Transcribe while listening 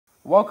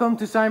Welcome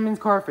to Simon's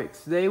Car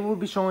Fix. Today we'll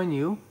be showing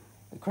you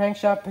the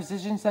crankshaft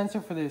position sensor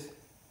for this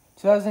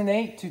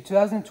 2008 to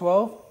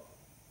 2012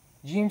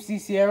 GMC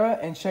Sierra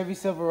and Chevy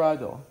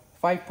Silverado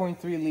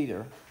 5.3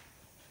 liter.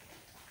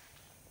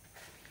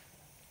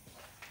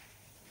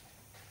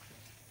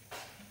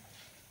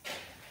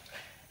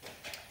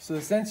 So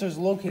the sensor is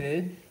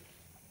located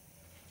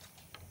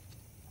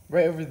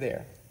right over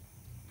there.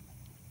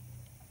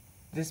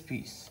 This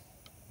piece.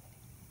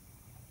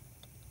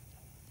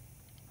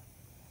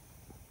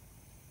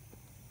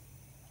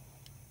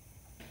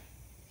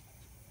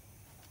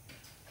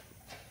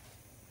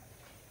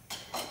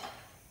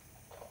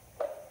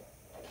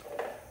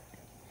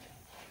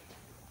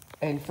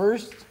 And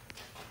first,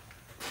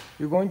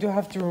 you're going to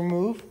have to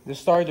remove the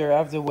starter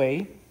out of the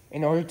way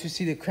in order to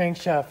see the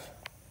crankshaft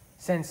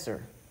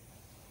sensor.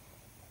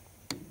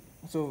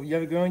 So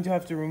you're going to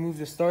have to remove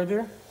the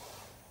starter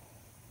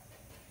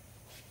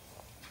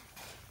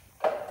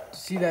to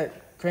see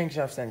that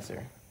crankshaft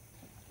sensor.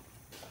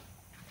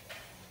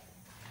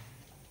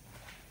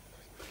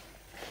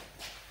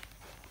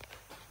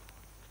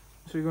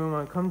 So you're going to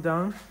want to come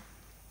down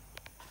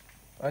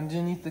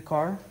underneath the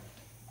car.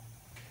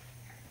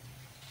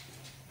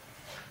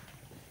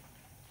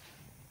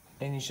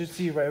 And you should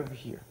see it right over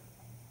here.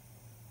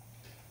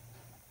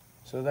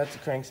 So that's the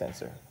crank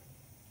sensor.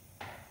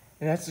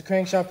 And that's the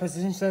crankshaft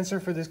position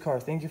sensor for this car.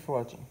 Thank you for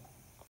watching.